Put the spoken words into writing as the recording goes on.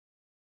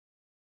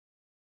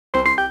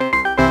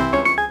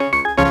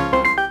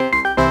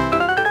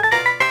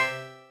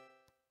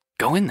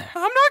Go in there.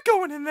 I'm not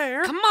going in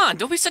there. Come on,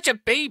 don't be such a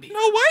baby. No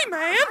way,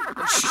 man.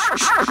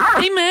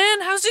 Hey,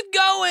 man, how's it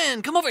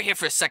going? Come over here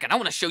for a second. I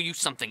want to show you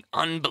something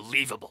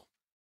unbelievable.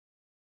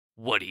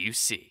 What do you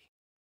see?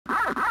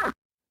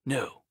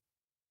 No.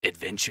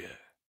 Adventure.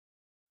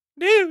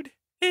 Dude,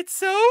 it's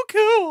so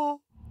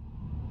cool.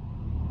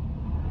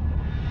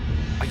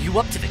 Are you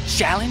up to the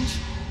challenge?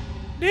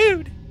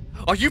 Dude.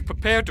 Are you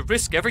prepared to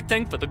risk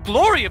everything for the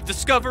glory of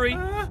discovery?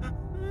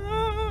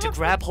 To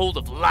grab hold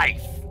of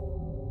life?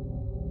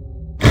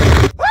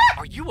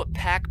 Are you a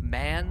pack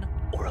man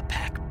or a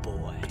pack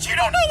boy? But you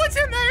don't know what's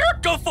in there.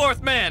 Go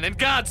forth, man, and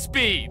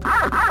Godspeed!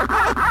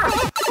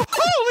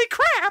 Holy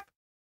crap!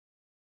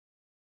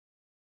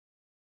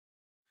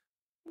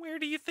 Where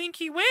do you think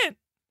he went?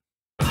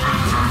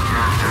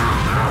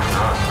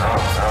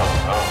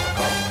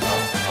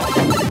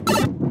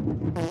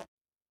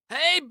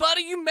 Hey,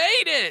 buddy, you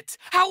made it!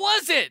 How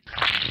was it?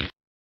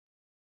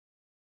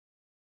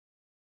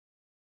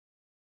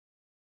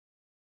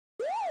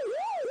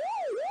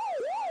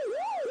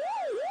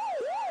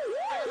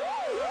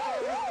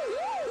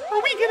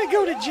 Are we gonna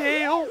go to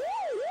jail?